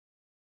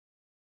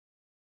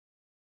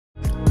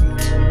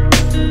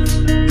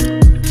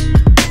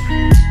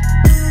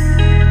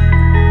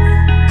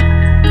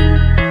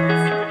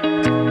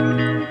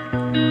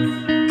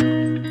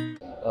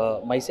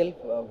myself,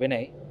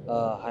 Vinay.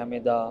 I am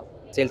the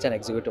sales and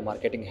executive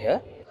marketing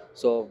here.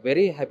 So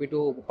very happy to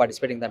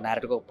participate in the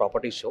NAREDCO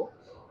property show.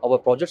 Our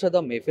projects are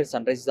the Mayfair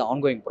Sunrise is the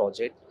ongoing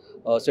project.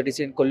 So it is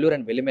in Kollur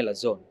and Velimela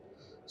zone.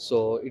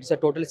 So it's a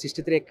total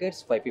 63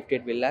 acres,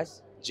 558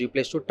 villas, G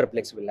plus 2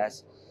 triplex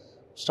villas.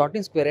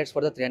 Starting square rates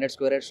for the 300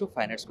 square rates to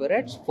 500 square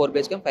rates, 4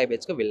 BHK and 5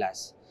 BHK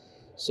villas.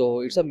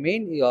 So it's a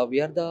main, we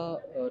are the,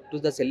 to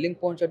the selling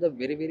points are the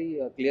very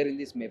clear in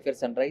this Mayfair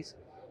Sunrise.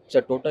 It's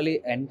a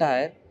totally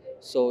entire.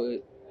 So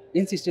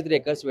in 63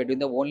 acres, we're doing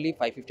the only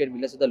 558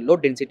 villas with the low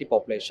density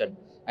population.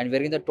 And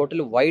we're in the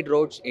total wide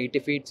roads, 80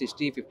 feet,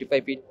 60,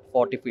 55 feet,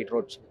 40 feet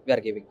roads we are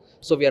giving.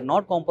 So we are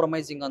not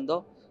compromising on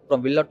the,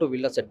 from villa to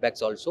villa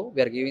setbacks also.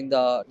 We are giving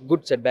the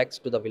good setbacks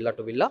to the villa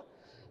to villa,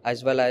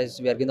 as well as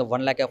we are giving the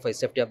 1 lakh of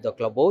safety of the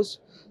clubhouse.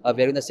 We are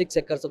giving the 6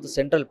 acres of the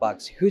central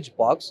parks, huge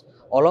parks.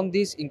 Along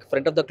these, in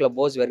front of the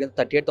clubhouse, we are giving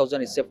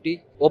 38,000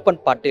 safety open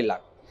party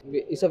lot.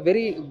 It's a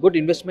very good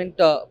investment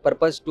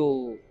purpose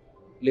to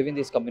live in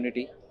this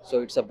community.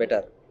 So it's a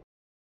better.